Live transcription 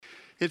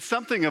It's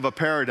something of a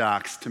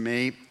paradox to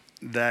me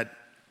that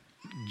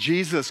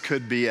Jesus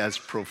could be as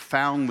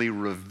profoundly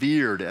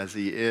revered as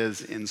he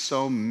is in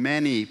so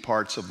many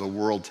parts of the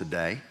world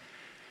today,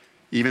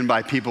 even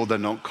by people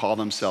that don't call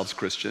themselves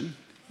Christian,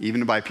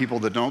 even by people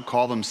that don't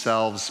call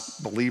themselves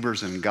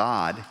believers in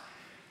God.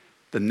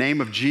 The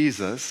name of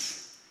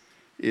Jesus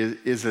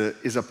is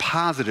a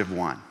positive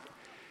one.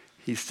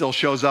 He still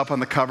shows up on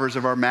the covers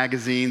of our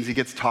magazines. He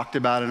gets talked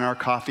about in our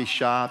coffee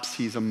shops.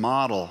 He's a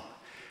model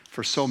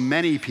for so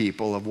many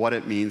people of what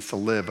it means to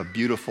live a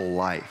beautiful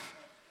life.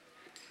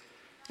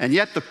 And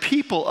yet the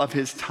people of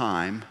his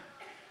time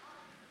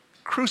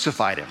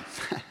crucified him.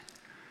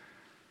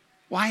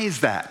 Why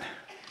is that?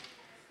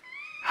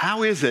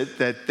 How is it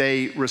that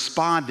they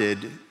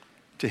responded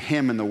to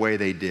him in the way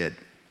they did?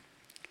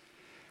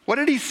 What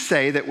did he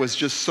say that was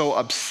just so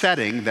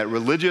upsetting that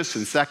religious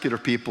and secular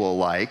people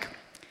alike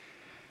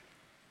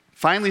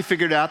finally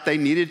figured out they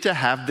needed to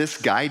have this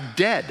guy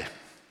dead?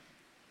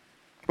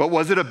 What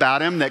was it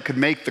about him that could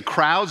make the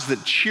crowds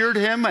that cheered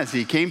him as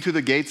he came through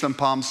the gates on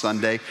Palm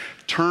Sunday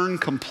turn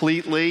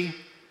completely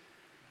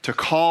to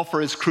call for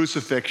his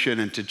crucifixion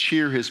and to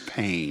cheer his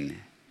pain?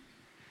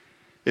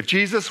 If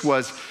Jesus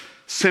was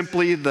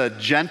simply the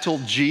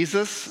gentle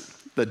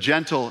Jesus, the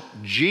gentle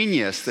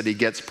genius that he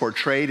gets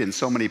portrayed in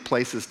so many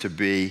places to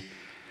be,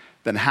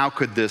 then how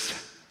could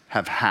this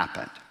have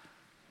happened?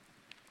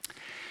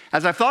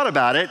 As I've thought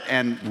about it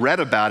and read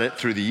about it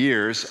through the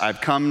years,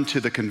 I've come to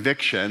the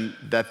conviction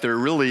that there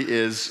really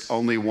is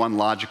only one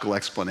logical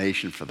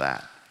explanation for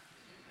that.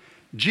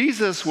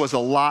 Jesus was a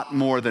lot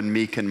more than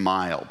meek and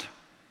mild.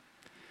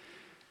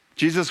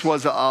 Jesus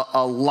was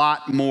a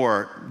lot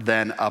more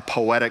than a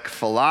poetic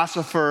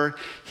philosopher.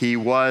 He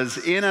was,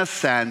 in a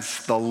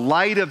sense, the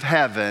light of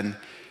heaven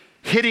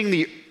hitting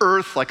the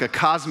earth like a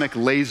cosmic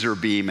laser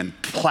beam and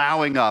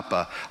plowing up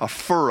a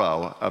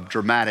furrow of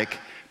dramatic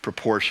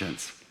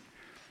proportions.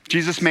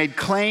 Jesus made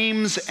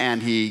claims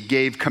and he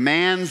gave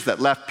commands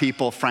that left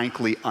people,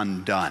 frankly,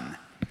 undone.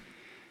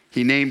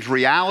 He named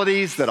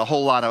realities that a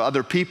whole lot of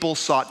other people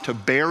sought to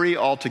bury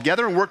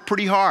altogether and worked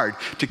pretty hard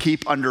to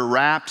keep under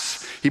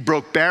wraps. He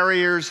broke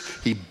barriers.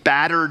 He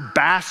battered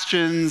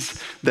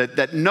bastions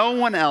that no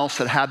one else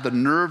had had the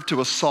nerve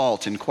to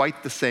assault in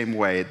quite the same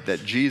way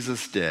that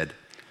Jesus did.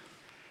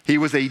 He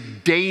was a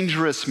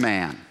dangerous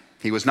man.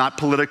 He was not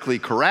politically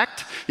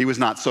correct. He was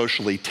not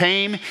socially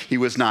tame. He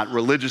was not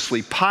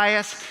religiously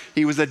pious.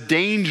 He was a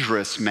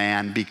dangerous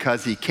man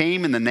because he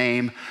came in the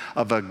name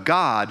of a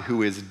God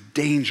who is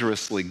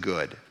dangerously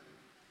good,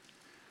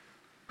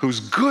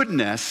 whose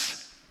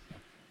goodness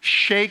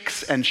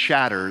shakes and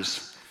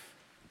shatters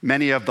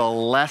many of the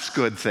less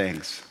good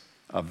things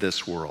of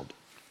this world.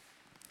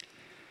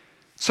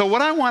 So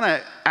what I want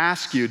to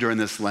ask you during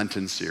this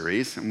Lenten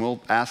series, and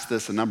we'll ask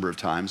this a number of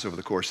times over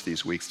the course of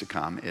these weeks to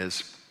come,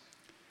 is,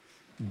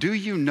 do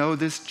you know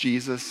this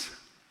Jesus?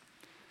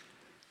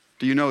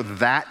 Do you know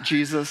that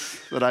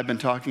Jesus that I've been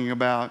talking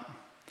about?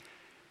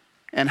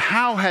 And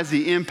how has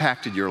he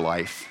impacted your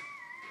life?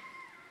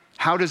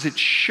 How does it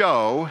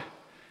show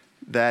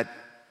that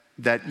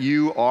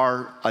you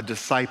are a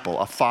disciple,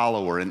 a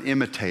follower, an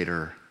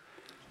imitator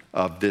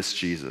of this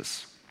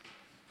Jesus?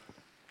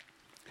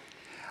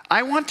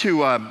 I want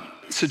to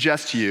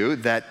suggest to you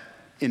that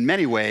in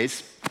many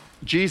ways,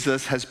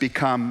 Jesus has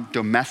become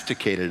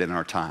domesticated in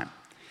our time.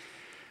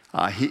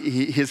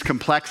 His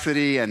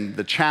complexity and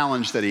the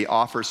challenge that he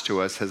offers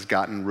to us has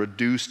gotten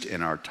reduced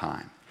in our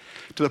time,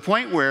 to the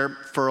point where,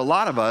 for a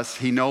lot of us,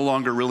 he no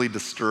longer really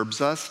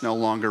disturbs us, no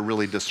longer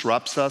really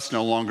disrupts us,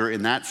 no longer,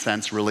 in that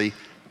sense, really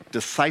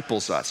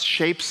disciples us,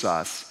 shapes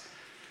us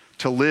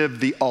to live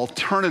the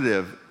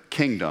alternative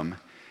kingdom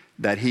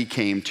that he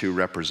came to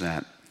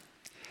represent.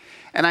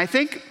 And I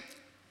think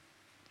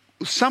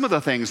some of the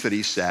things that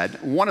he said,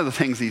 one of the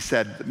things he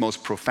said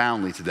most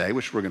profoundly today,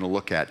 which we're going to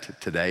look at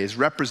today, is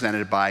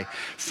represented by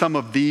some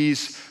of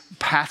these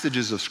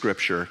passages of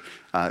Scripture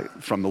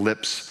from the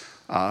lips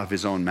of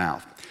his own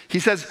mouth. He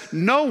says,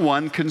 no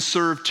one can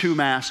serve two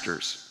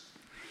masters.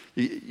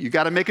 You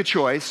got to make a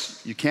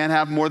choice. You can't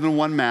have more than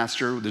one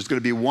master. There's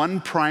going to be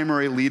one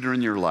primary leader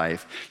in your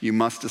life. You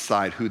must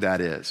decide who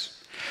that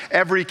is.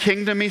 Every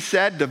kingdom, he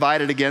said,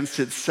 divided against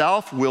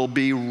itself will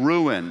be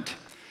ruined.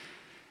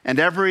 And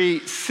every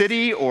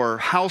city or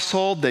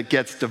household that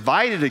gets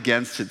divided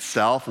against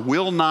itself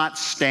will not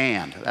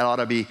stand. That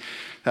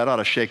ought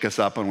to shake us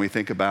up when we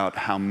think about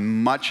how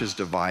much is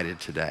divided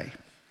today.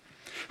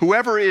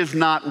 Whoever is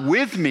not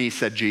with me,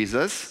 said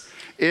Jesus,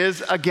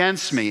 is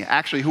against me.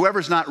 Actually,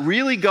 whoever's not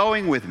really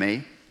going with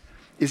me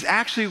is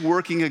actually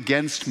working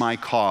against my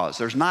cause.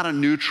 There's not a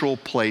neutral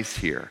place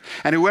here.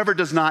 And whoever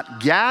does not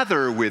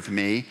gather with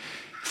me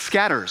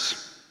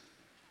scatters.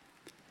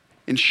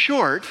 In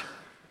short,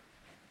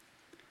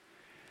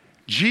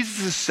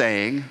 Jesus is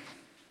saying,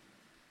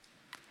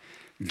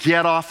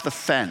 get off the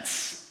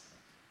fence.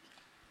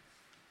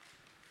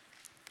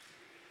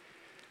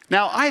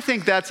 Now, I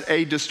think that's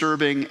a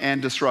disturbing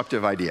and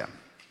disruptive idea.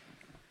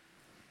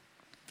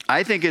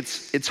 I think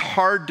it's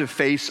hard to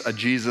face a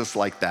Jesus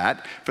like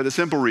that for the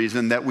simple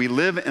reason that we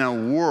live in a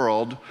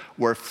world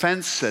where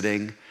fence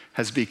sitting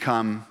has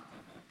become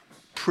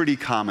pretty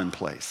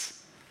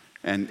commonplace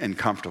and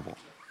comfortable.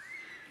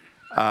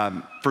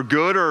 For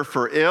good or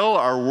for ill,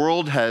 our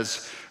world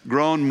has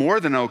grown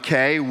more than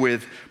okay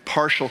with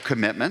partial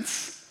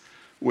commitments,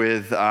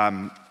 with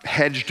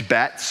hedged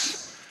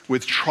bets,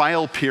 with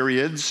trial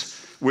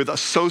periods, with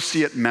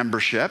associate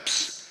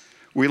memberships.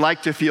 We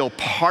like to feel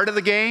part of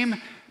the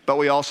game, but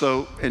we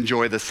also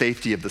enjoy the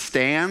safety of the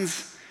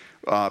stands.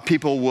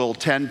 People will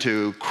tend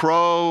to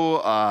crow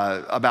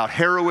about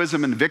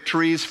heroism and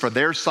victories for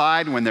their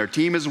side when their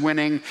team is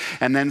winning,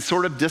 and then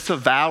sort of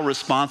disavow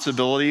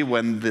responsibility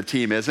when the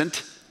team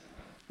isn't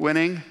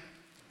winning.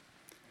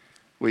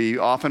 We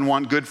often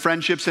want good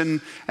friendships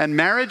and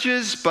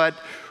marriages, but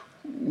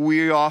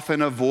we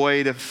often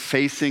avoid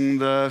facing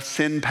the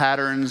sin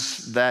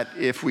patterns that,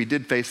 if we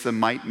did face them,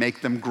 might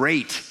make them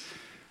great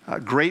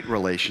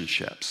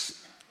relationships.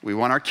 We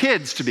want our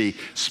kids to be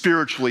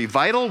spiritually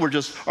vital.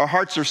 Our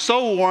hearts are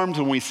so warmed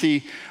when we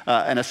see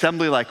an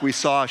assembly like we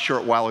saw a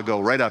short while ago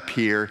right up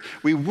here.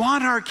 We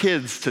want our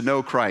kids to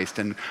know Christ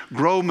and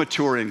grow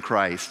mature in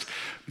Christ,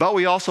 but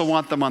we also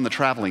want them on the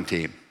traveling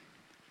team,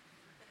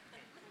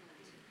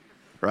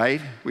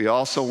 right? We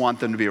also want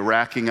them to be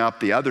racking up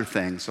the other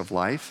things of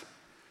life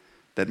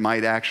that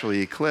might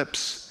actually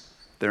eclipse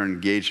their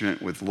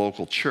engagement with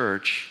local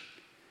church.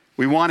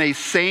 We want a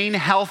sane,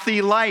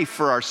 healthy life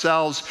for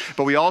ourselves,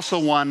 but we also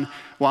want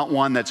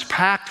one that's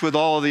packed with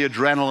all of the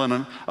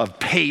adrenaline of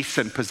pace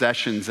and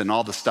possessions and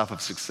all the stuff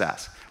of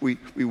success. We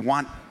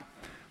want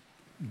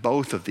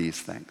both of these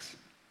things.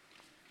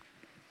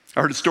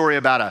 I heard a story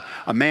about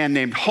a man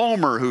named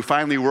Homer who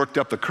finally worked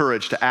up the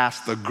courage to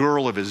ask the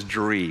girl of his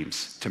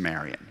dreams to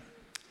marry him.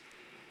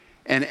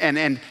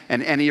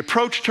 And he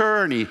approached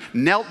her and he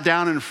knelt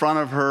down in front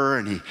of her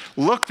and he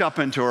looked up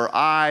into her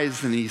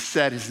eyes and he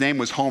said, his name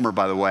was Homer,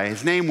 by the way.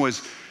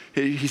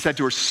 He said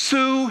to her,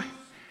 "Sue,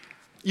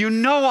 you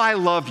know I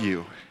love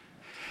you.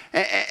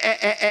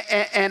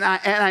 And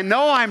I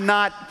know I'm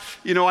not,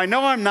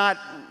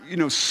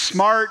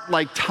 smart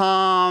like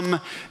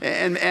Tom,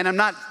 and I'm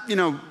not,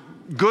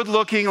 good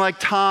looking like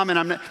Tom, and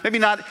I'm maybe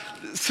not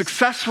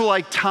successful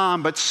like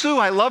Tom, but Sue,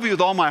 I love you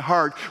with all my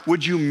heart.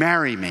 Would you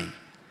marry me?"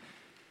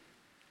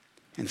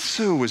 And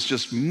Sue was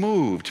just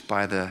moved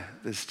by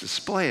this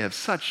display of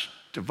such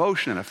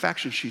devotion and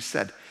affection. She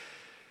said,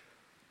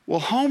 "Well,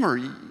 Homer,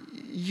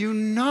 you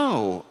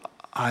know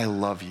I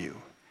love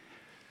you.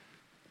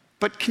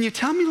 But can you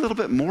tell me a little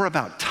bit more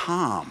about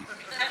Tom?"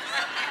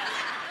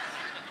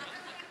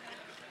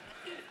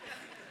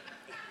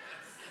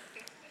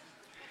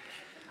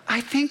 I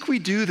think we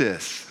do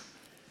this.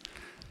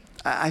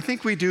 I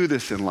think we do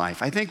this in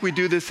life. I think we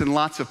do this in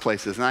lots of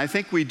places. And I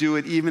think we do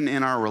it even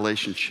in our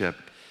relationship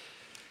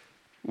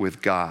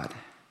with God.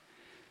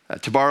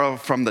 To borrow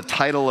from the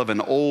title of an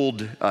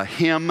old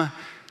hymn,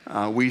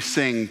 we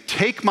sing,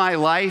 "Take my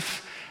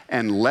life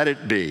and let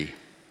it be."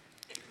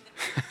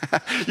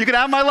 You can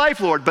have my life,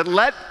 Lord, but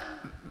let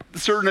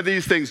certain of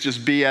these things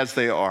just be as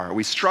they are.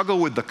 We struggle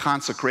with the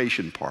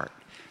consecration part.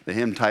 The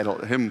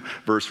hymn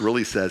verse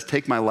really says,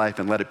 "Take my life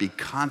and let it be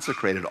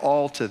consecrated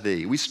all to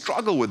thee." We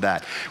struggle with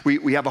that.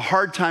 We have a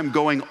hard time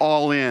going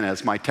all in,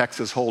 as my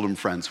Texas Hold'em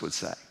friends would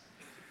say.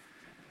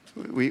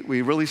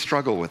 We really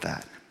struggle with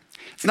that.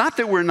 It's not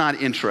that we're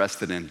not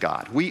interested in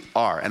God. We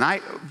are.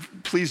 And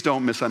please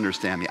don't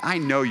misunderstand me. I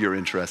know you're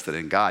interested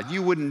in God.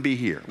 You wouldn't be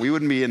here. We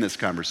wouldn't be in this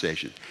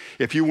conversation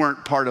if you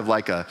weren't part of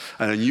like an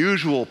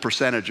unusual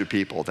percentage of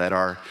people that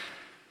are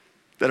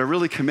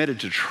really committed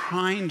to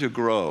trying to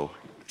grow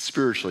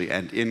spiritually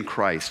and in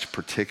Christ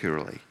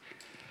particularly.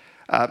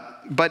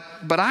 But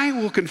I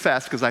will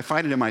confess, because I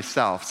find it in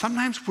myself,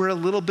 sometimes we're a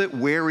little bit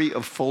wary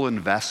of full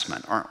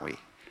investment, aren't we?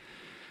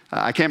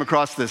 I came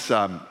across this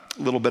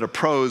little bit of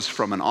prose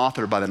from an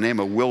author by the name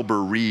of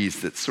Wilbur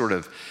Rees that sort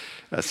of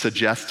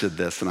suggested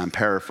this, and I'm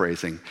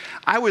paraphrasing.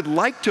 "I would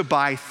like to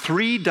buy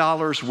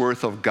 $3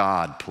 worth of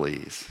God,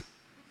 please.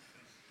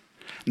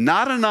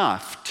 Not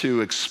enough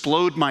to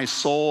explode my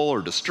soul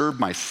or disturb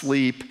my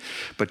sleep,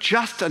 but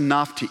just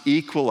enough to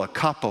equal a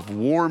cup of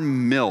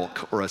warm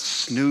milk or a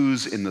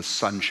snooze in the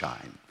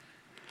sunshine.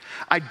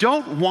 I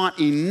don't want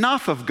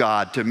enough of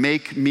God to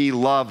make me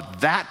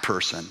love that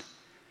person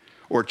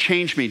or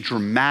change me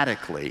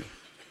dramatically.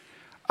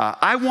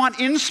 I want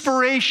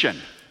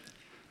inspiration,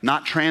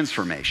 not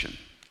transformation.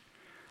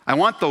 I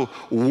want the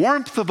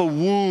warmth of a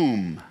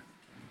womb,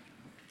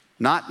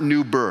 not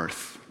new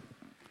birth.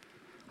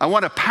 I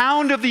want a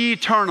pound of the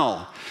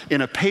eternal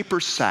in a paper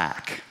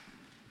sack.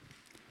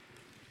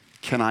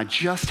 Can I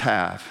just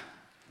have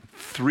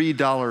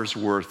 $3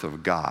 worth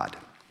of God,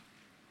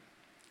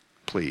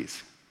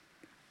 please?"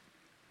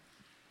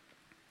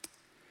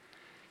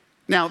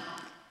 Now,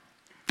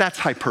 that's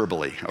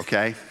hyperbole,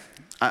 okay?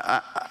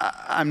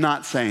 I'm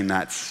not saying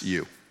that's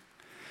you.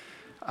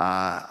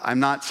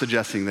 I'm not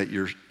suggesting that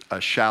you're a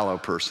shallow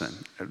person,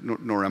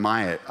 nor am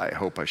I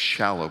hope, a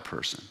shallow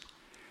person.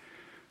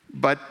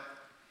 But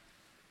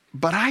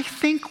But I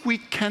think we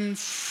can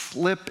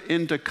slip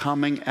into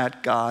coming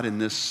at God in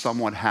this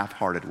somewhat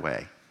half-hearted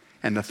way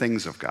and the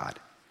things of God.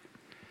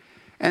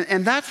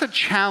 And that's a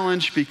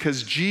challenge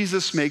because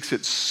Jesus makes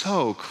it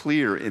so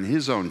clear in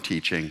his own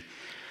teaching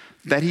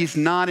that he's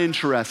not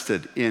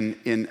interested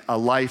in a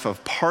life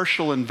of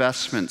partial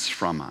investments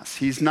from us.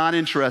 He's not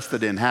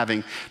interested in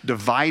having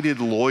divided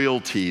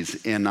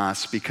loyalties in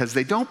us because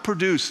they don't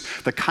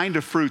produce the kind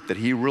of fruit that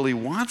he really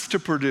wants to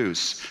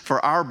produce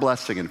for our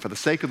blessing and for the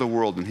sake of the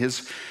world and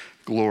his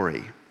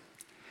glory.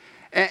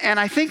 And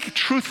I think,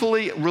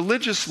 truthfully,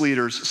 religious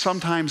leaders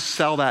sometimes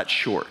sell that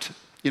short.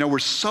 We're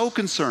so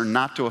concerned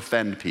not to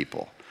offend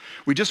people.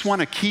 We just want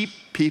to keep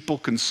people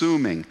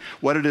consuming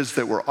what it is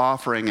that we're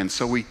offering, and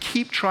so we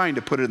keep trying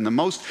to put it in the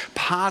most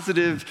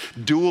positive,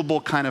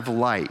 doable kind of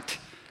light.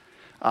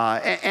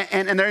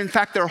 And in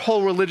fact, there are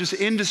whole religious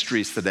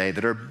industries today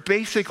that are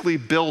basically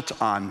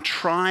built on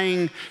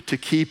trying to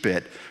keep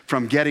it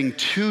from getting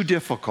too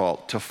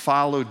difficult to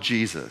follow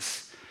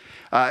Jesus.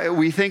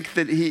 We think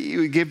that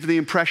we give the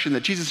impression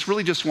that Jesus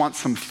really just wants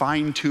some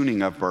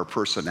fine-tuning of our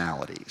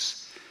personalities.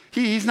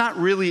 He's not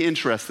really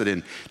interested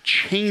in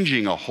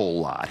changing a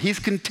whole lot. He's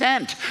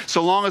content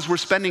so long as we're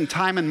spending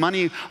time and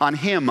money on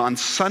him on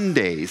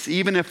Sundays,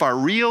 even if our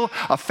real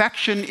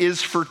affection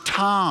is for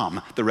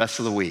Tom the rest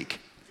of the week.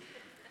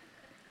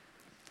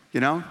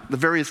 The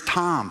various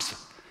Toms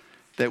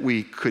that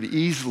we could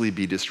easily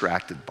be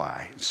distracted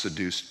by,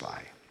 seduced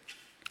by.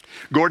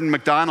 Gordon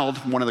MacDonald,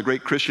 one of the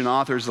great Christian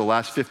authors of the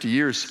last 50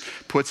 years,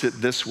 puts it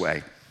this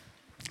way.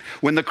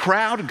 When the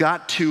crowd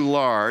got too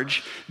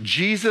large,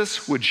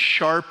 Jesus would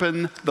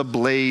sharpen the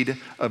blade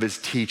of his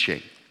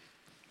teaching.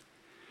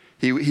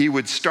 He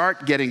would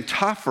start getting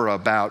tougher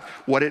about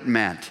what it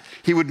meant.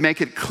 He would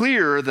make it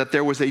clear that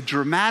there was a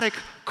dramatic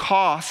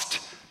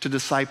cost to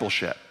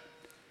discipleship.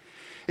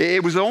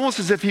 It was almost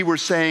as if he were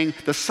saying,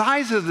 the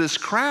size of this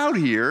crowd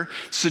here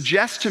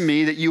suggests to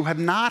me that you have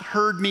not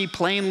heard me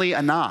plainly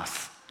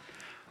enough,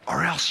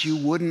 or else you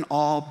wouldn't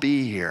all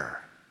be here.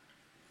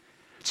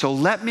 So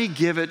let me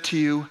give it to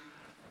you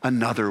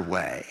another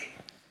way.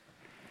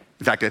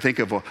 In fact, I think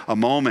of a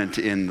moment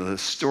in the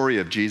story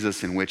of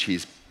Jesus in which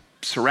he's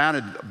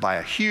surrounded by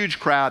a huge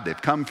crowd.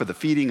 They've come for the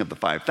feeding of the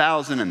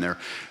 5,000, and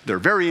they're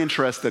very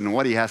interested in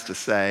what he has to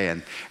say.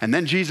 And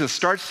then Jesus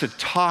starts to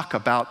talk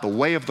about the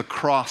way of the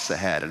cross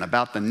ahead and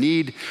about the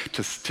need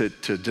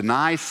to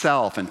deny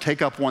self and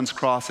take up one's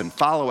cross and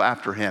follow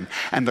after him.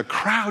 And the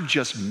crowd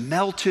just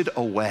melted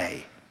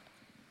away.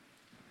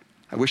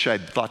 I wish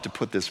I'd thought to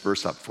put this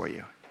verse up for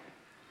you.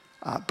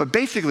 But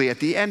basically,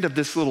 at the end of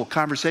this little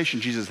conversation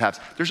Jesus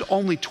has, there's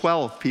only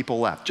 12 people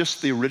left.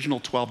 Just the original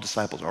 12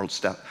 disciples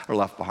are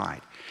left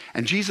behind.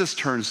 And Jesus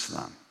turns to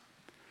them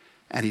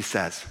and he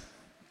says,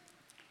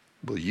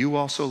 will you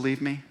also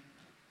leave me?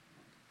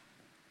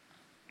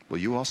 Will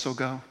you also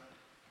go?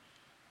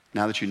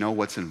 Now that you know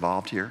what's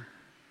involved here?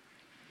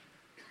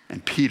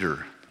 And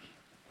Peter,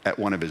 at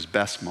one of his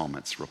best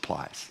moments,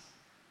 replies,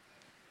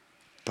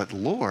 but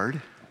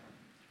Lord,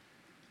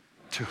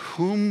 to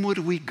whom would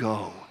we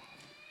go?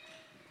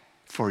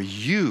 For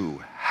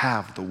you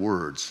have the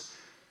words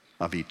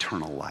of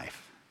eternal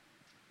life.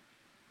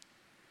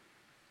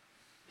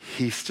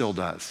 He still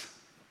does.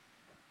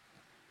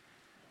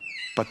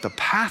 But the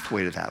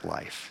pathway to that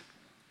life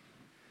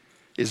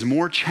is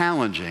more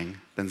challenging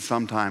than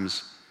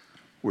sometimes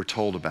we're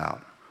told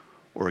about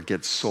or it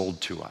gets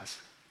sold to us.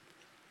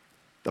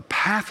 The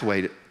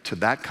pathway to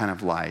that kind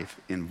of life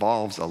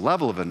involves a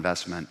level of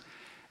investment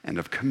and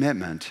of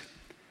commitment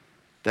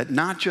that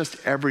not just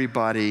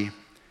everybody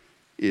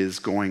is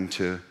going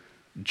to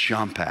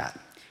jump at.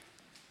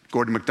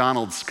 Gordon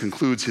MacDonald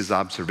concludes his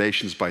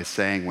observations by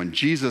saying, when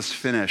Jesus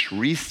finished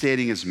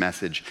restating his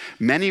message,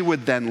 many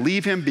would then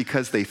leave him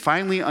because they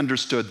finally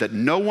understood that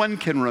no one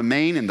can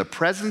remain in the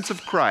presence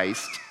of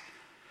Christ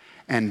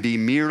and be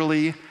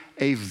merely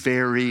a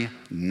very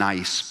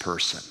nice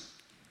person.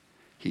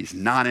 He's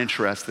not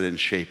interested in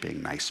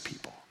shaping nice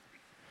people.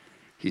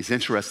 He's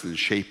interested in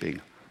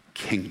shaping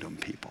kingdom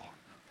people.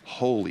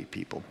 Holy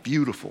people,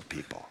 beautiful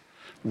people,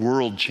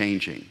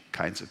 world-changing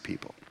kinds of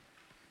people.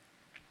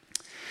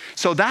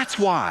 So that's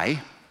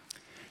why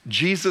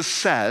Jesus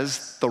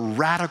says the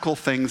radical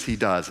things he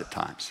does at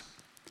times.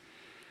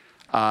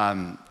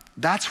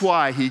 That's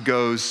why he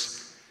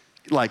goes,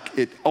 like,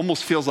 it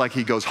almost feels like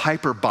he goes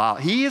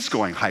hyperbolic. He is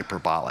going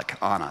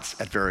hyperbolic on us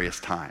at various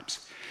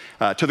times.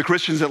 To the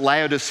Christians at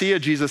Laodicea,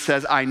 Jesus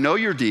says, I know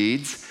your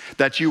deeds,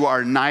 that you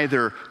are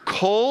neither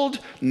cold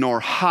nor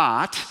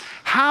hot.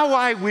 How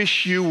I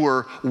wish you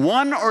were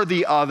one or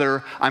the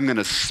other. I'm going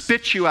to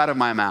spit you out of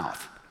my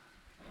mouth.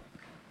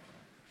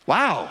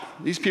 Wow,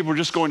 these people were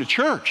just going to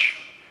church,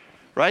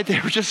 right?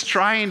 They were just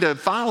trying to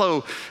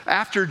follow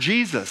after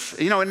Jesus.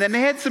 And then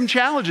they had some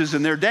challenges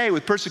in their day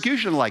with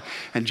persecution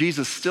and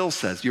Jesus still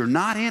says, you're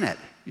not in it.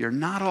 You're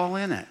not all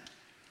in it.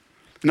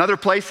 In other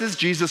places,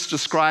 Jesus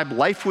described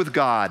life with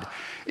God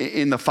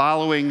in the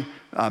following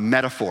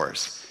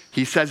metaphors.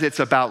 He says it's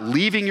about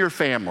leaving your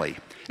family.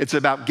 It's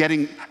about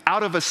getting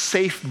out of a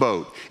safe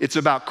boat. It's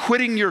about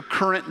quitting your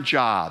current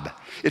job.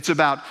 It's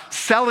about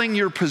selling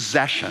your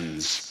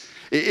possessions.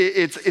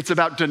 It's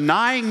about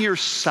denying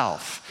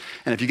yourself.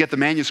 And if you get the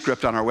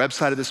manuscript on our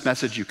website of this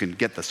message, you can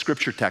get the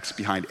scripture text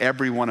behind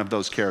every one of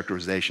those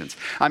characterizations.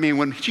 I mean,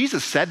 when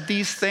Jesus said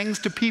these things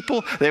to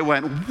people, they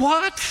went,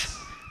 "What?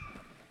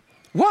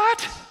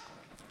 What?"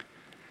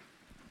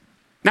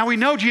 Now we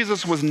know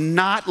Jesus was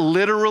not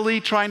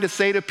literally trying to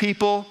say to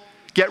people,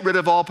 get rid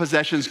of all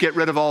possessions, get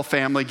rid of all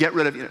family, get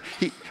rid of,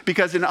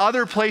 because in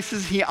other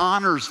places he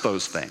honors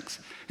those things.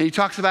 And he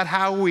talks about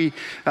how we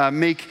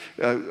make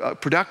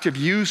productive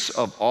use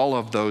of all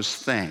of those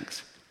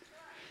things.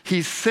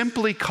 He's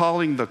simply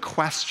calling the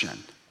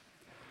question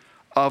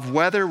of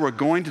whether we're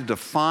going to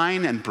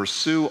define and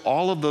pursue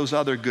all of those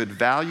other good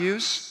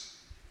values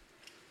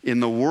in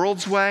the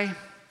world's way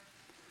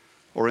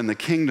or in the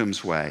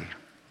kingdom's way.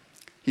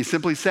 He's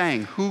simply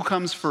saying, who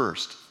comes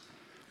first?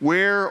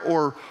 Where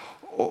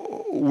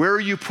are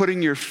you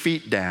putting your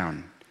feet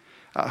down?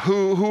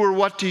 Who or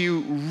what do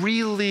you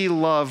really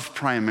love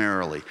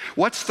primarily?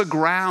 What's the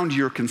ground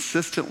you're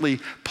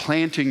consistently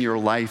planting your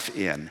life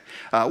in?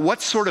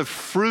 What sort of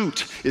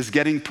fruit is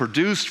getting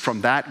produced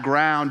from that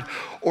ground?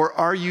 Or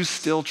are you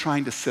still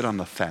trying to sit on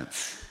the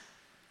fence?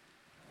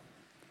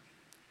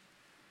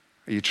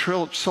 Are you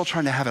still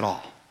trying to have it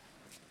all?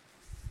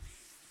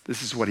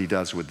 This is what he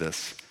does with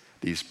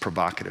these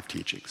provocative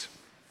teachings.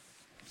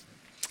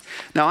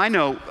 Now I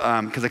know,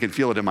 because I can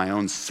feel it in my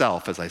own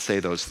self as I say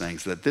those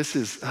things, that this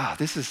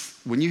is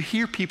when you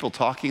hear people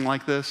talking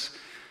like this,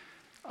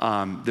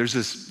 there's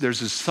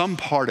this some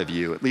part of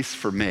you, at least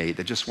for me,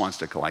 that just wants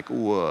to go like,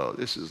 whoa,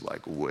 this is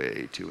like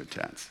way too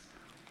intense.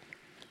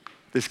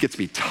 This gets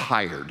me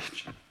tired,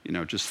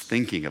 just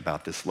thinking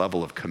about this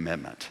level of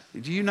commitment.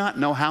 Do you not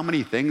know how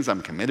many things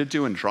I'm committed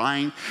to and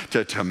trying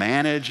to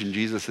manage? And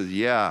Jesus says,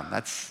 yeah,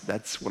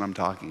 that's what I'm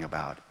talking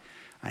about.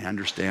 I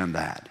understand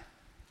that.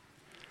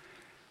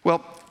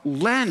 Well,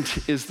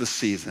 Lent is the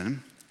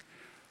season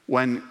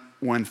when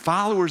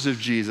followers of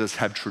Jesus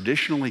have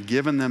traditionally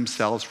given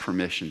themselves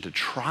permission to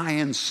try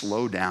and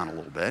slow down a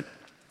little bit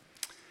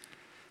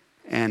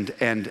and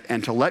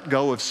to let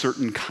go of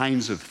certain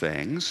kinds of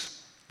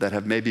things that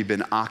have maybe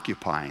been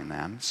occupying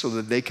them so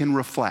that they can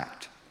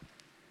reflect,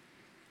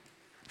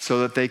 so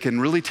that they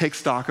can really take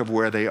stock of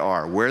where they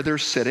are, where they're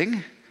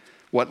sitting,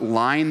 what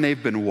line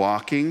they've been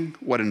walking,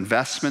 what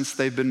investments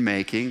they've been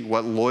making,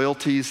 what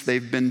loyalties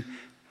they've been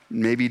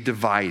maybe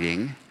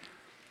dividing,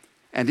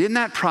 and in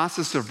that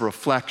process of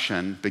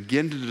reflection,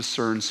 begin to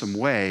discern some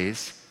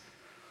ways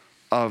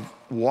of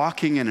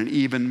walking in an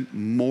even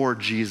more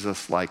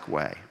Jesus-like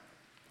way.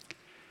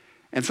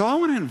 And so I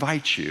want to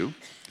invite you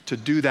to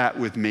do that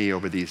with me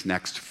over these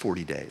next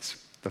 40 days,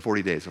 the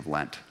 40 days of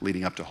Lent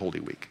leading up to Holy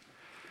Week.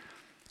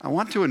 I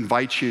want to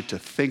invite you to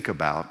think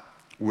about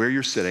where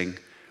you're sitting,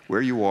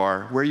 where you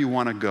are, where you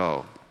want to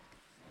go.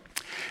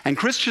 And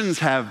Christians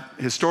have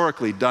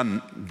historically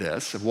done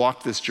this, have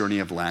walked this journey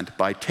of Lent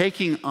by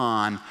taking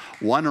on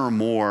one or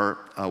more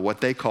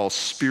what they call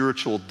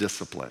spiritual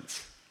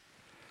disciplines.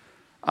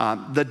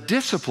 The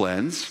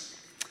disciplines,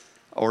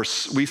 or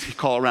we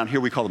call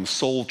them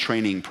soul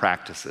training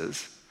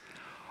practices,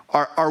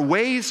 are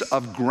ways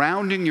of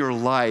grounding your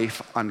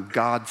life on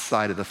God's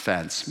side of the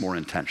fence more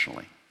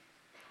intentionally.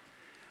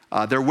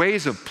 They're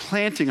ways of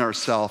planting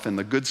ourselves in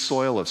the good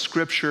soil of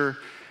Scripture,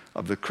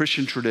 of the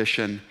Christian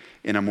tradition,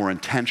 in a more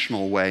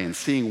intentional way and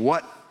seeing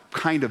what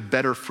kind of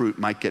better fruit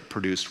might get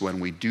produced when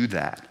we do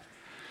that.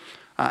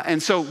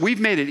 And so we've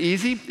made it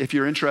easy if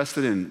you're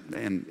interested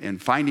in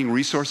finding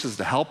resources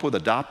to help with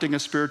adopting a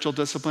spiritual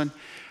discipline.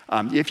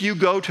 If you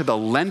go to the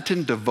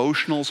Lenten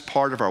devotionals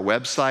part of our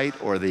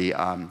website or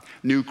the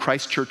new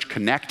Christ Church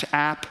Connect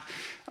app,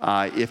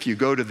 if you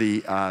go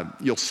to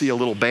you'll see a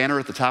little banner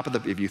at the top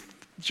of if you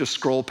just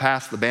scroll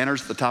past the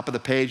banners at the top of the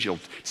page, you'll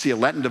see a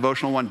Lenten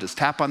devotional one. Just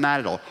tap on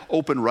that. It'll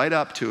open right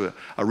up to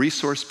a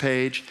resource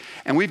page.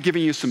 And we've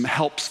given you some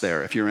helps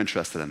there if you're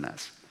interested in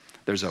this.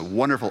 There's a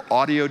wonderful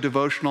audio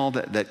devotional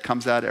that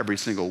comes out every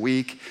single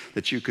week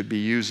that you could be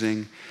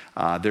using.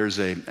 There's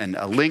a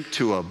link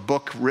to a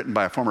book written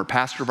by a former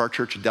pastor of our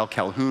church, Adele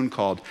Calhoun,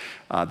 called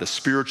The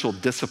Spiritual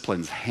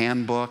Disciplines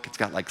Handbook. It's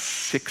got like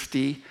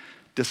 60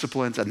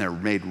 disciplines, and they're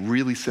made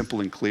really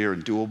simple and clear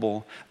and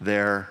doable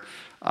there.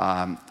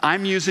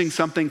 I'm using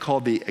something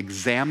called the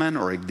Examen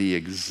or the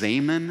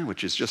Examen,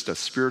 which is just a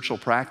spiritual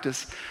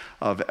practice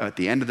of, at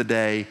the end of the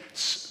day,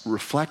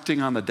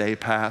 reflecting on the day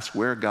past,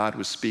 where God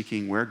was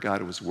speaking, where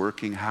God was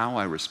working, how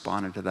I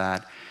responded to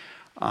that.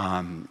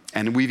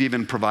 And we've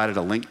even provided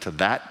a link to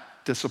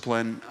that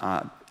discipline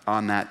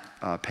on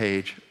that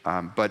page.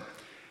 But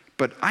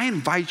I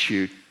invite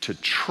you to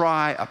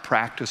try a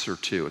practice or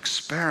two,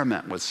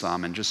 experiment with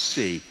some, and just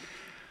see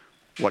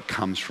what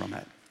comes from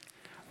it.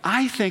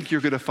 I think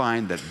you're going to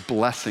find that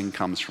blessing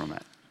comes from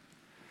it.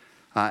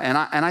 And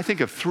I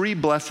think of 3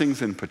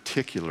 blessings in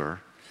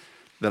particular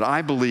that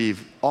I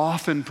believe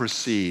often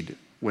precede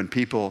when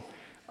people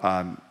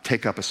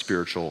take up a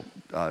spiritual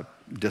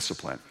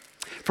discipline.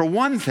 For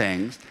one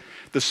thing,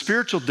 The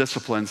spiritual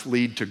disciplines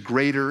lead to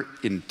greater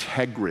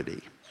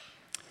integrity,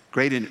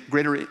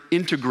 greater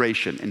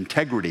integration,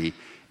 integrity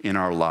in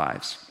our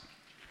lives.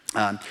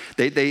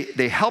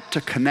 They help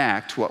to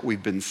connect what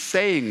we've been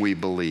saying we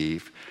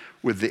believe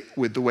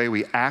with the way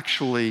we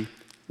actually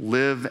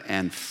live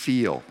and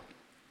feel.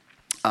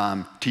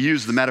 To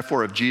use the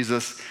metaphor of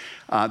Jesus,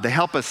 they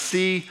help us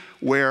see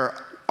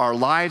where our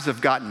lives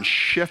have gotten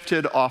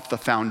shifted off the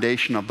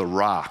foundation of the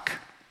rock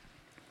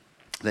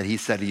that he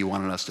said he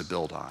wanted us to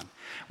build on.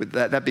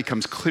 That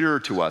becomes clearer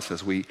to us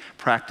as we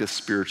practice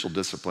spiritual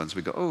disciplines.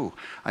 We go, oh,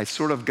 I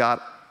sort of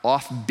got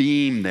off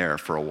beam there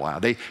for a while.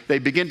 They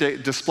begin to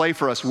display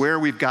for us where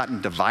we've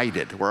gotten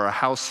divided, where our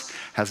house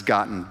has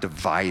gotten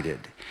divided.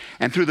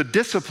 And through the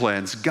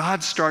disciplines,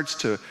 God starts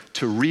to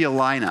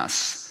realign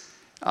us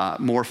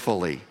more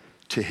fully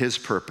to his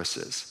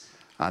purposes.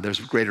 There's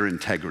greater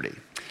integrity.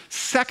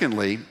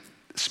 Secondly,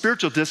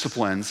 spiritual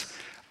disciplines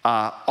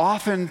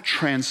often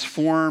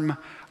transform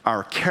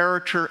our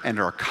character and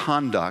our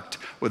conduct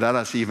without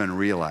us even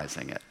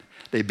realizing it.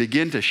 They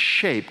begin to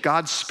shape,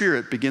 God's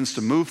Spirit begins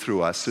to move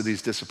through us through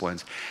these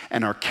disciplines,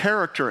 and our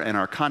character and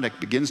our conduct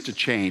begins to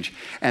change,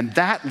 and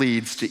that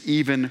leads to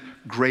even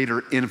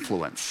greater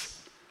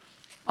influence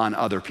on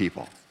other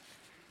people.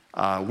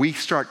 We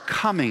start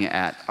coming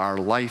at our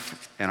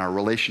life and our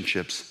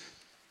relationships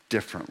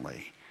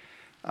differently.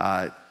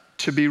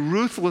 To be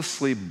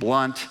ruthlessly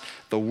blunt,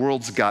 the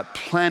world's got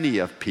plenty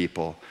of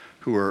people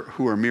who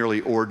are merely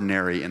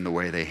ordinary in the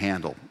way they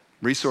handle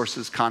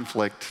resources,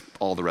 conflict,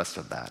 all the rest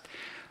of that.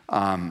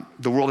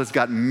 The world has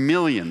got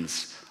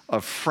millions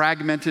of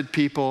fragmented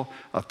people,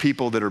 of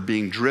people that are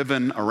being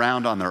driven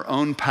around on their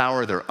own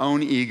power, their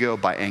own ego,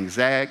 by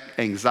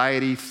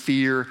anxiety,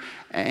 fear,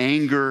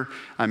 anger.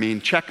 I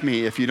mean, check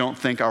me if you don't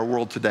think our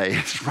world today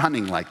is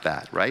running like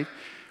that, right?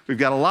 We've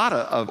got a lot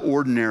of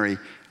ordinary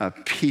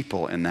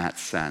people in that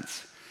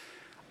sense.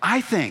 I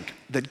think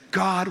that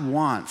God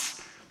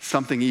wants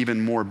something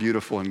even more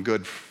beautiful and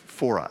good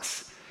for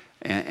us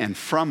and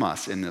from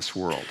us in this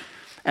world.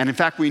 And in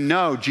fact, we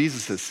know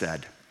Jesus has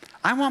said,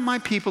 I want my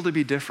people to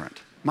be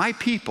different. My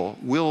people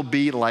will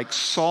be like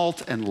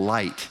salt and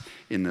light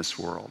in this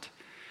world.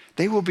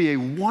 They will be a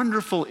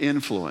wonderful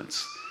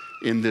influence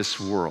in this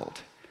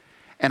world.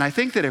 And I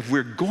think that if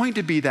we're going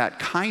to be that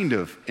kind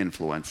of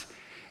influence,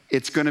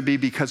 it's going to be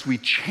because we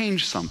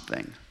changed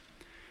something.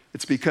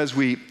 It's because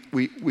we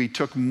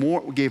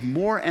gave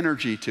more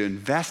energy to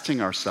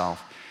investing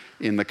ourselves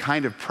in the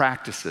kind of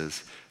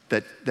practices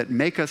that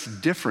make us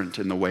different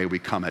in the way we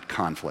come at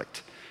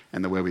conflict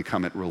and the way we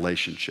come at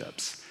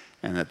relationships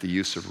and at the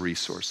use of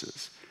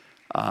resources.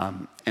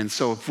 And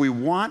so if we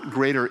want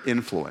greater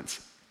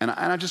influence, and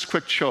I just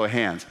quick show of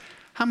hands,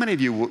 how many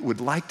of you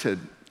would like to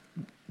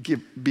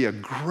be a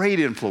great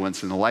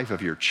influence in the life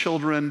of your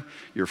children,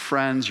 your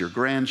friends, your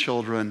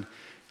grandchildren?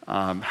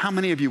 How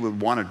many of you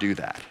would want to do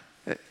that?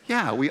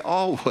 Yeah, we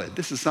all would.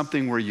 This is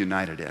something we're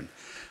united in.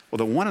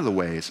 Well, one of the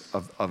ways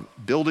of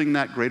building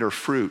that greater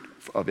fruit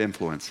of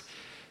influence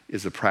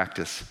is the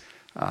practice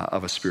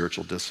of a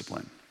spiritual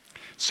discipline.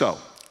 So,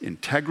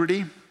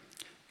 integrity,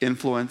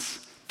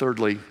 influence.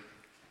 Thirdly,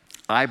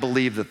 I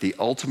believe that the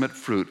ultimate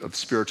fruit of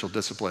spiritual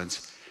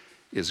disciplines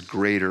is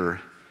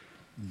greater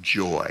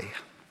joy.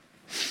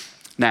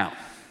 Now,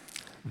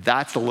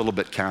 that's a little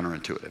bit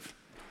counterintuitive.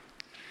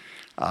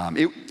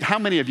 How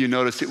many of you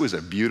noticed it was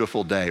a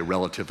beautiful day,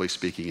 relatively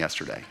speaking,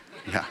 yesterday?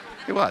 Yeah,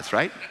 it was,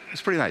 right? It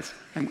was pretty nice.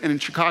 And in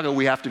Chicago,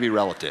 we have to be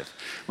relative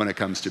when it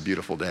comes to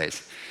beautiful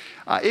days.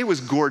 It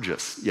was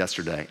gorgeous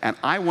yesterday, and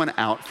I went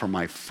out for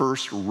my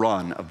first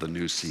run of the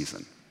new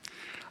season.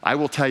 I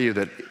will tell you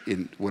that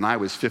when I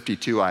was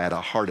 52, I had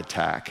a heart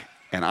attack,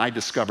 and I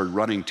discovered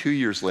running 2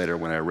 years later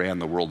when I ran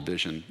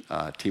the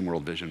Team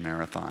World Vision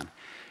Marathon.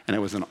 And it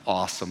was an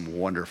awesome,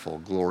 wonderful,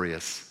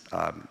 glorious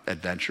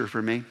adventure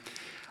for me.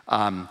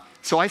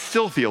 So I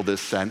still feel this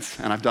sense,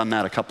 and I've done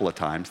that a couple of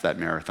times, that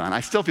marathon.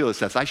 I still feel this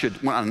sense.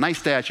 On a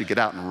nice day, I should get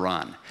out and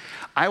run.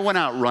 I went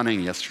out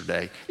running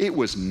yesterday. It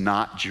was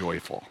not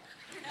joyful.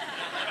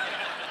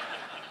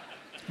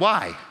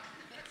 Why?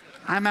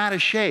 I'm out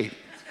of shape.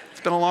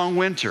 It's been a long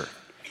winter.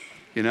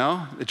 You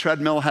know, the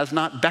treadmill has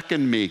not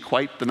beckoned me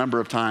quite the number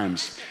of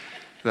times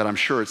that I'm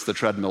sure it's the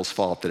treadmill's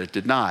fault that it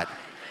did not.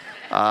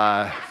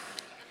 But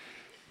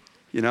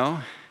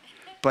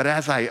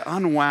as I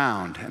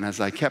unwound and as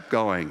I kept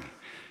going,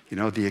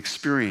 the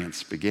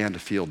experience began to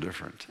feel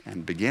different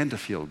and began to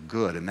feel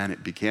good, and then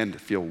it began to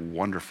feel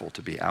wonderful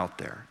to be out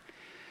there.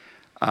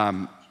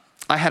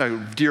 I had a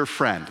dear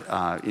friend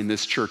in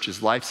this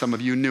church's life. Some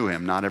of you knew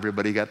him. Not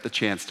everybody got the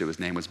chance to. His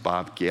name was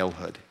Bob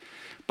Galehood.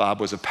 Bob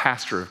was a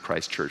pastor of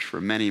Christ Church for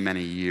many,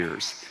 many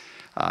years.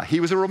 He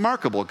was a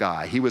remarkable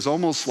guy. He was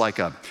almost like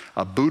a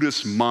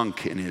Buddhist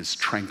monk in his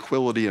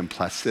tranquility and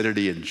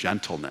placidity and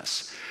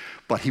gentleness.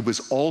 But he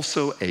was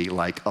also a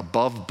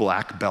above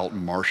black belt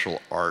martial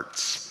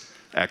arts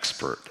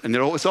expert. And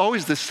there was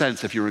always this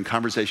sense, if you were in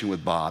conversation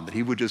with Bob, that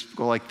he would just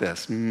go like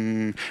this,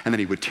 and then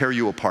he would tear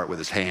you apart with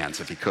his hands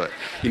if he could.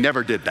 He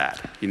never did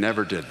that.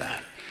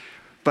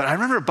 But I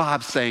remember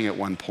Bob saying at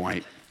one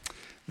point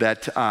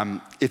that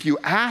if you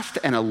asked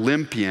an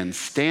Olympian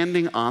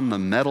standing on the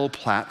medal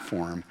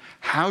platform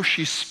how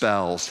she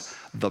spells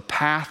the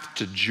path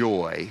to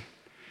joy,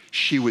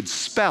 she would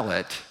spell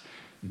it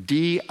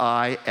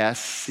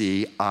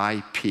Discipline.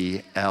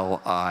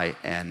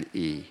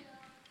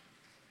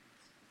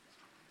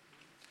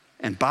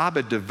 And Bob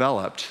had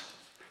developed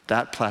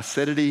that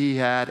placidity he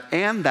had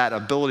and that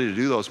ability to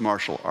do those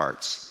martial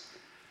arts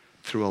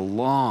through a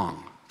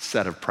long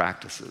set of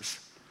practices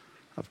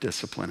of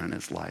discipline in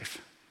his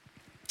life.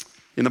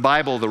 In the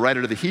Bible, the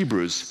writer to the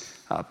Hebrews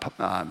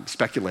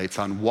speculates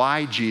on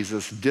why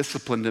Jesus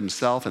disciplined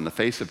himself in the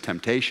face of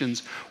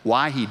temptations,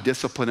 why he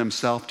disciplined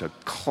himself to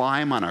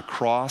climb on a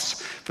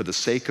cross for the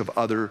sake of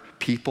other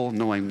people,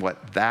 knowing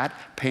what that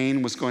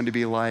pain was going to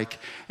be like.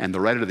 And the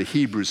writer to the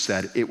Hebrews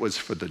said it was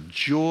for the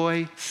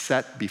joy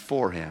set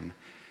before him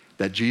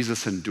that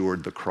Jesus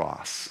endured the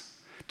cross,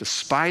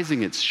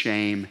 despising its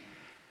shame,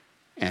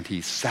 and he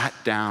sat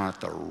down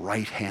at the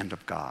right hand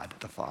of God,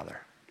 the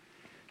Father.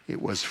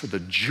 It was for the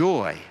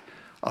joy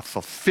of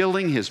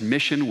fulfilling his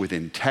mission with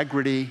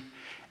integrity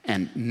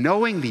and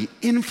knowing the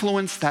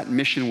influence that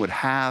mission would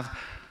have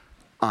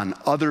on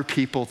other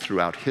people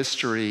throughout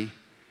history.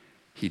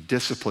 He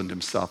disciplined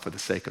himself for the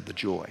sake of the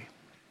joy.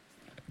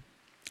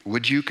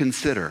 Would you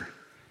consider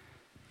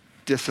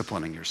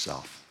disciplining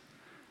yourself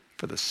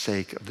for the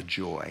sake of the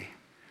joy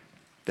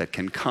that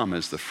can come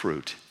as the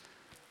fruit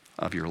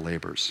of your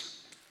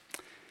labors?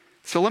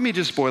 So let me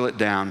just boil it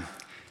down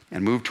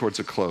and move towards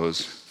a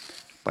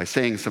close by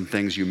saying some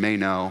things you may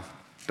know,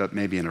 but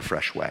maybe in a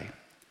fresh way.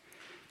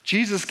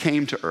 Jesus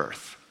came to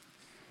earth.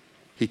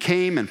 He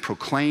came and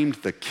proclaimed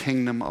the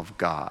kingdom of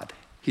God.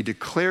 He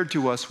declared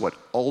to us what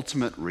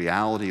ultimate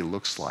reality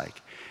looks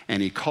like,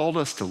 and he called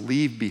us to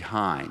leave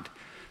behind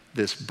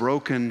this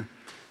broken,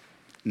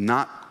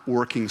 not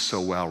working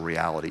so well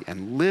reality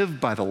and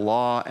live by the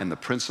law and the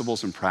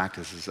principles and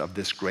practices of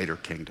this greater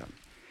kingdom.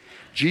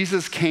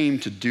 Jesus came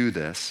to do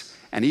this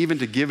and even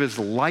to give his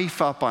life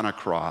up on a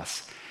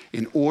cross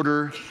in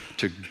order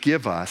to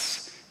give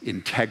us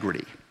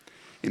integrity,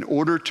 in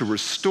order to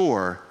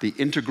restore the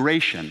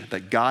integration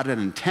that God had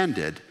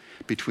intended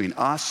between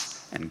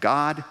us and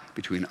God,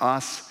 between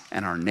us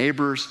and our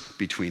neighbors,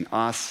 between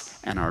us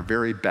and our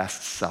very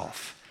best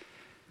self.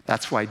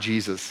 That's why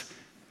Jesus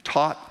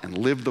taught and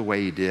lived the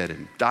way he did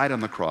and died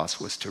on the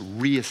cross, was to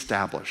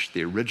reestablish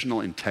the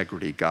original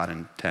integrity God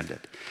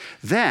intended.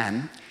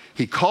 Then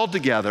he called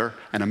together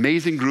an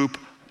amazing group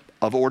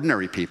of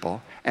ordinary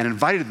people and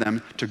invited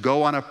them to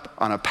go on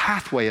a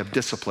pathway of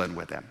discipline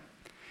with him.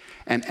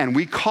 And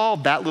we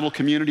called that little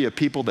community of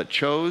people that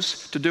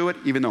chose to do it,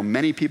 even though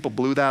many people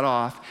blew that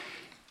off,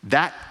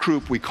 that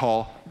group we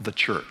call the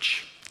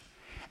church.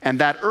 And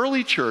that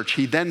early church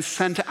he then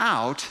sent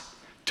out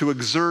to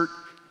exert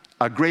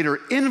a greater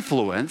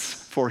influence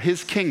for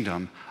his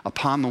kingdom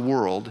upon the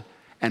world.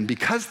 And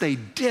because they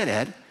did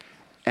it,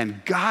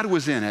 and God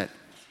was in it,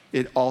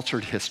 it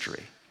altered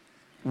history.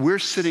 We're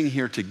sitting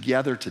here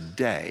together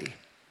today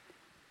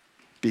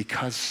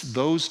because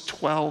those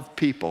 12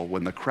 people,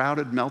 when the crowd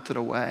had melted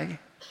away,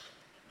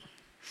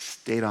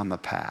 stayed on the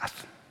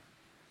path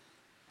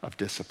of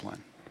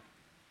discipline.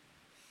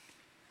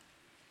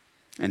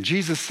 And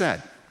Jesus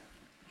said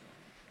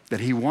that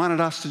he wanted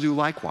us to do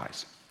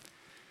likewise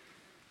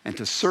and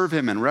to serve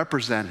him and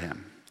represent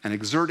him and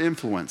exert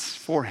influence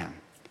for him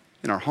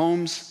in our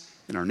homes,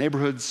 in our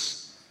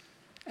neighborhoods,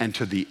 and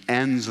to the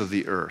ends of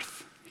the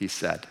earth, he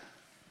said.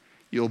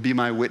 You'll be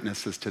my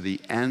witnesses to the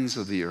ends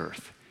of the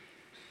earth.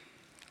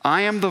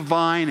 I am the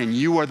vine and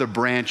you are the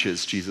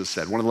branches, Jesus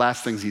said. One of the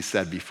last things he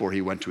said before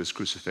he went to his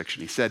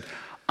crucifixion. He said,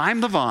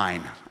 I'm the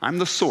vine, I'm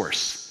the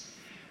source,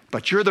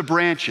 but you're the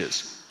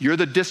branches, you're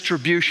the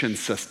distribution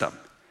system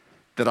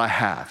that I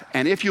have.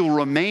 And if you'll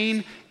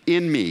remain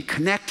in me,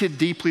 connected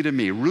deeply to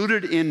me,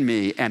 rooted in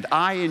me, and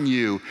I in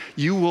you,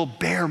 you will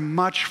bear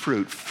much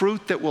fruit,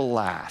 fruit that will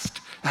last.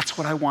 That's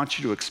what I want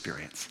you to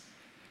experience.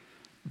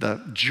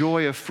 The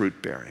joy of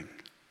fruit bearing.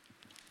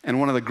 And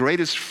one of the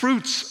greatest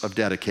fruits of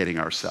dedicating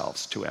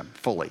ourselves to him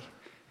fully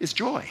is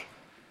joy,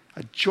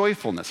 a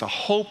joyfulness, a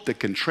hope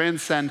that can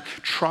transcend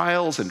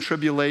trials and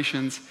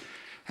tribulations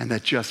and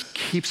that just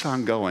keeps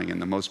on going in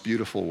the most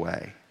beautiful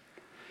way.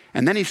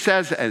 And then he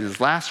says in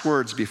his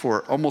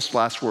almost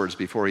last words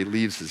before he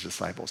leaves his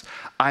disciples,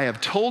 I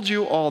have told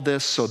you all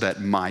this so that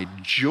my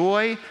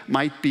joy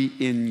might be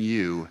in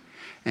you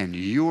and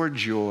your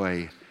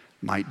joy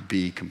might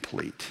be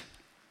complete.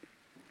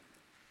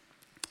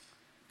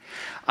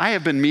 I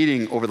have been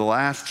meeting over the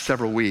last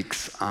several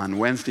weeks on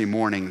Wednesday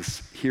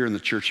mornings here in the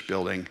church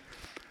building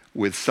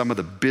with some of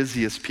the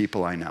busiest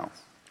people I know.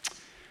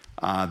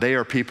 They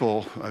are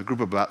people, a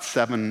group of about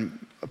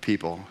 7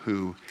 people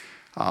who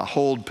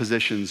hold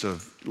positions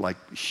of like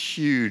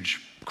huge,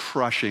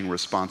 crushing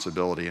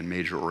responsibility in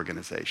major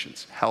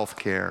organizations,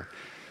 healthcare,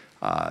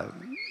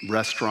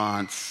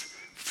 restaurants,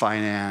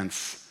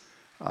 finance,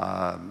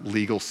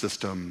 legal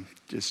system,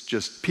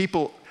 just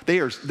people. They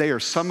are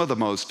some of the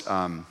most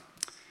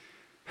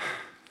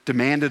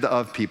demanded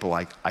of people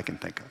I can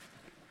think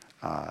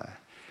of.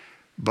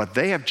 But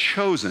they have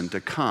chosen to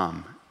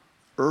come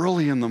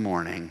early in the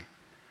morning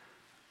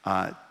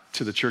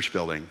to the church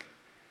building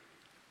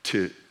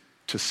to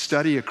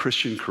study a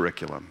Christian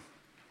curriculum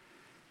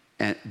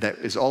and that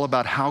is all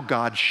about how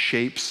God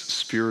shapes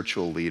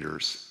spiritual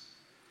leaders,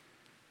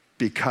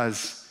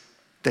 because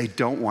they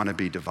don't want to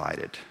be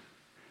divided.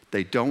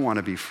 They don't want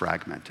to be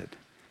fragmented.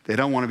 They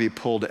don't want to be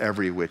pulled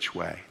every which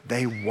way.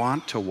 They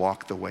want to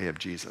walk the way of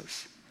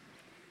Jesus.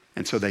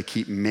 And so they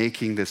keep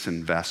making this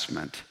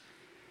investment.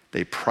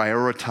 They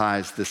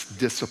prioritize this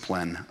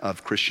discipline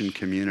of Christian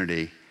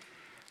community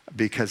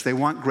because they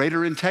want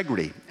greater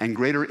integrity and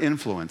greater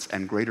influence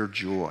and greater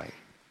joy.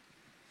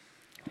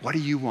 What do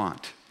you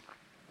want?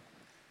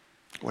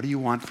 What do you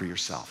want for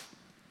yourself?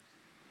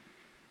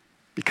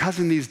 Because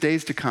in these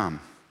days to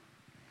come,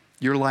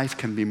 your life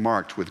can be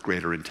marked with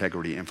greater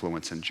integrity,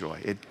 influence, and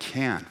joy. It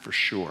can, for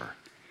sure.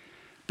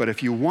 But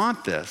if you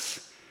want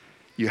this,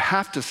 you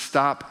have to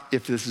stop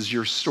if this is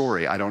your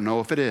story. I don't know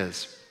if it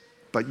is,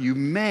 but you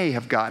may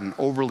have gotten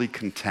overly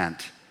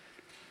content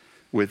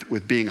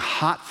with being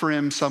hot for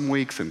him some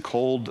weeks and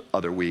cold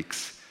other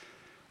weeks,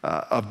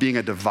 of being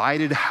a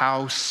divided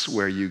house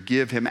where you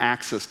give him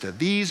access to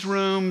these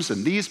rooms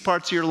and these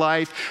parts of your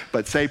life,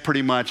 but say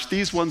pretty much,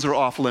 these ones are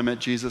off limit,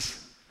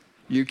 Jesus.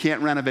 You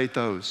can't renovate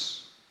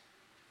those.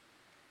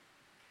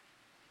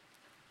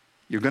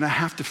 You're going to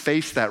have to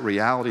face that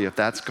reality if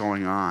that's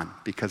going on,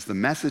 because the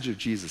message of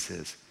Jesus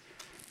is,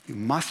 you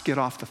must get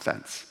off the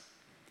fence.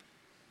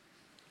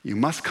 You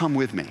must come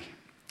with me.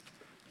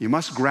 You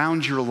must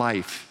ground your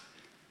life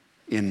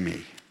in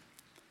me.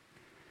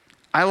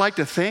 I like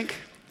to think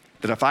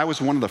that if I was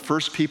one of the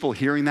first people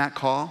hearing that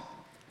call,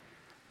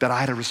 that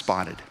I'd have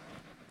responded.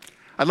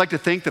 I'd like to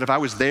think that if I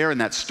was there in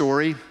that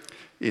story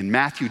in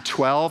Matthew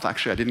 12,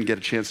 actually I didn't get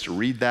a chance to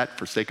read that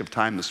for sake of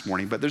time this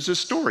morning, but there's a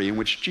story in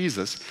which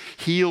Jesus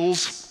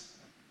heals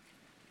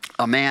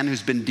a man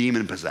who's been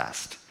demon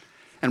possessed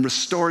and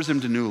restores him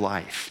to new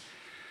life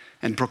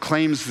and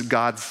proclaims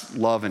God's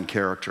love and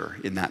character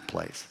in that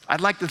place.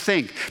 I'd like to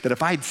think that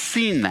if I'd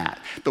seen that,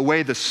 the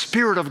way the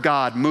Spirit of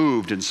God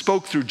moved and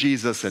spoke through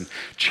Jesus and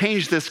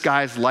changed this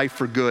guy's life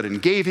for good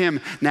and gave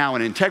him now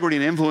an integrity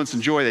and influence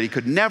and joy that he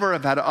could never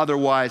have had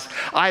otherwise,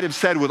 I'd have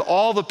said with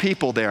all the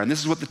people there, and this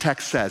is what the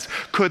text says,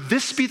 could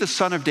this be the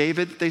Son of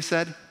David, they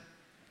said,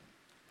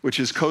 which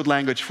is code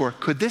language for,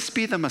 could this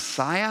be the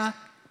Messiah?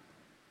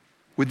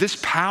 With this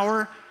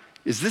power,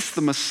 is this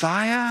the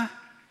Messiah?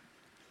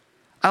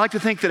 I like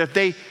to think that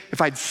if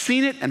I'd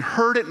seen it and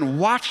heard it and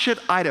watched it,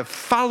 I'd have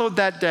followed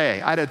that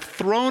day. I'd have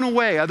thrown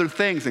away other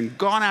things and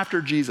gone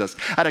after Jesus.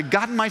 I'd have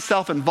gotten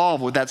myself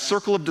involved with that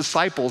circle of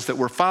disciples that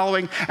were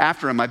following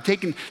after him. I've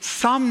taken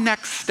some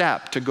next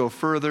step to go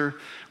further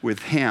with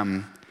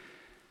him,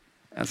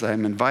 as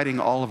I'm inviting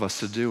all of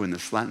us to do in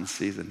this Lenten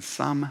season,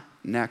 some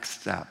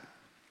next step.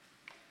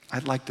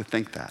 I'd like to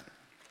think that.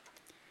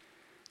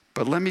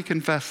 But let me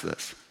confess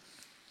this.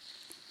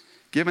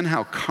 Given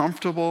how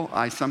comfortable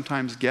I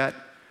sometimes get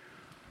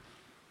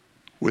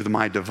with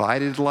my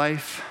divided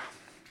life,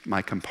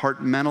 my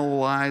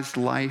compartmentalized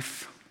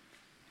life,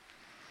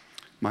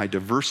 my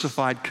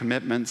diversified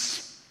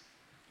commitments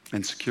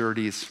and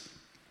securities,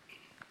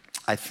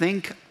 I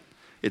think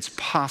it's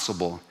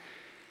possible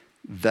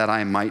that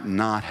I might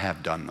not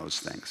have done those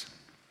things.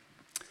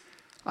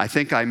 I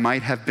think I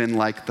might have been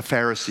like the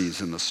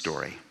Pharisees in the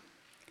story.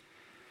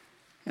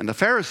 And the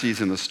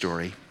Pharisees in the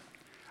story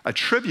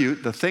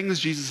attribute the things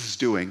Jesus is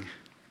doing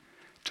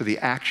to the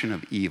action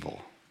of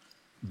evil.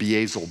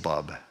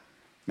 Beelzebub,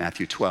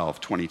 Matthew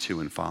 12, 22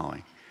 and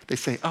following. They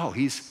say, oh,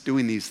 he's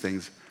doing these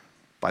things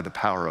by the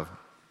power of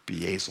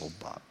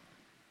Beelzebub.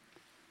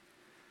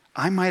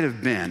 I might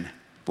have been,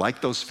 like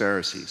those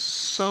Pharisees,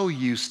 so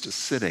used to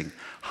sitting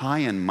high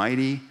and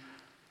mighty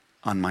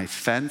on my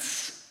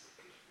fence,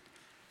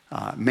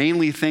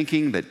 mainly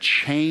thinking that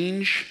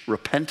change,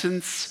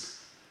 repentance,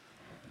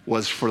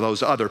 was for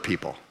those other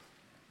people.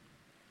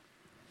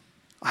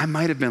 I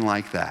might have been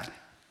like that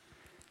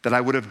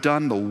I would have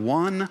done the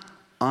one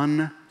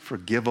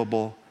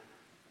unforgivable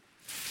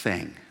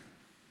thing.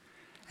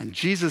 And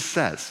Jesus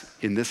says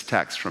in this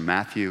text from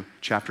Matthew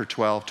chapter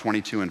 12,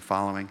 22 and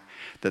following,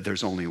 that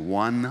there's only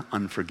one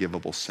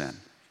unforgivable sin,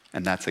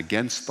 and that's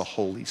against the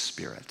Holy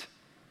Spirit.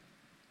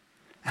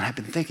 And I've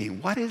been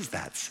thinking, what is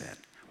that sin?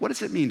 What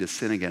does it mean to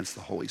sin against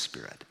the Holy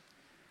Spirit?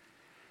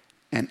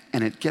 And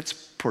it gets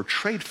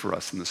portrayed for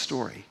us in the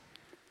story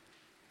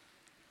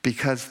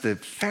because the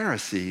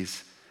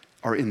Pharisees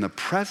are in the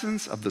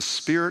presence of the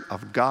Spirit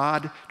of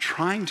God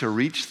trying to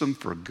reach them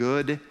for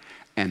good,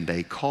 and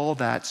they call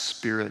that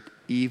spirit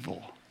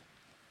evil.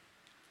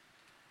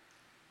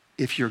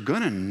 If you're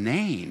going to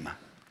name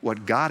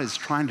what God is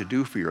trying to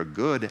do for your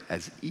good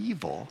as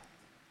evil,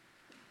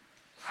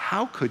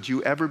 how could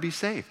you ever be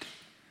saved?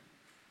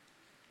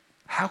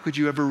 How could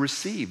you ever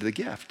receive the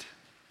gift?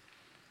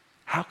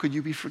 How could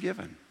you be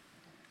forgiven?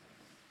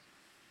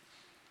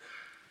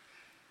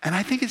 And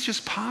I think it's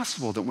just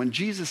possible that when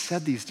Jesus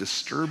said these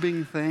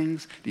disturbing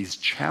things, these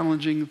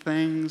challenging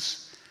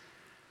things,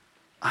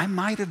 I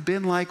might have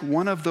been like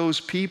one of those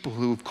people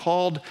who've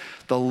called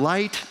the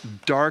light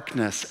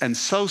darkness, and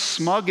so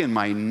smug in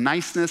my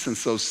niceness and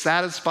so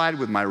satisfied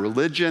with my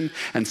religion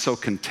and so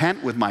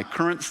content with my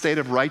current state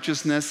of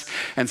righteousness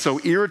and so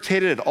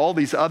irritated at all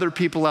these other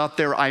people out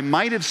there, I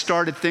might have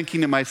started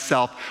thinking to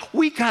myself,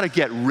 we got to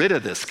get rid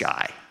of this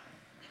guy.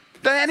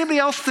 Does anybody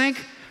else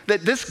think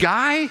that this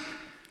guy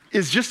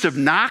is just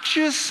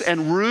obnoxious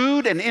and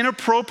rude and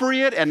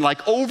inappropriate and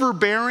like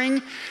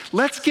overbearing?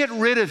 Let's get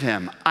rid of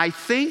him. I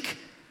think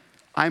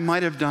I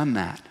might have done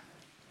that.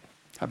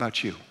 How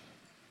about you?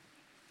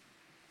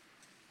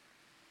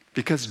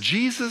 Because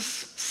Jesus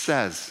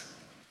says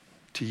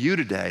to you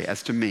today,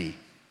 as to me,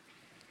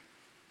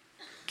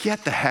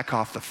 get the heck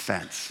off the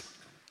fence.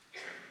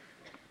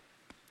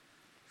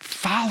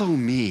 Follow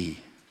me.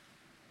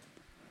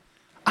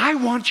 I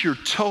want your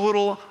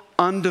total,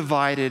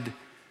 undivided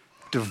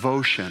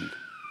devotion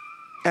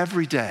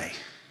every day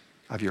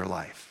of your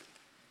life.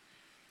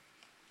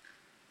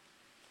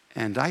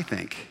 And I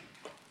think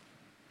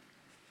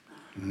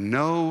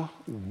no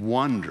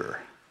wonder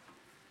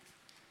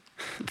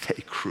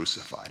they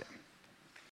crucified him.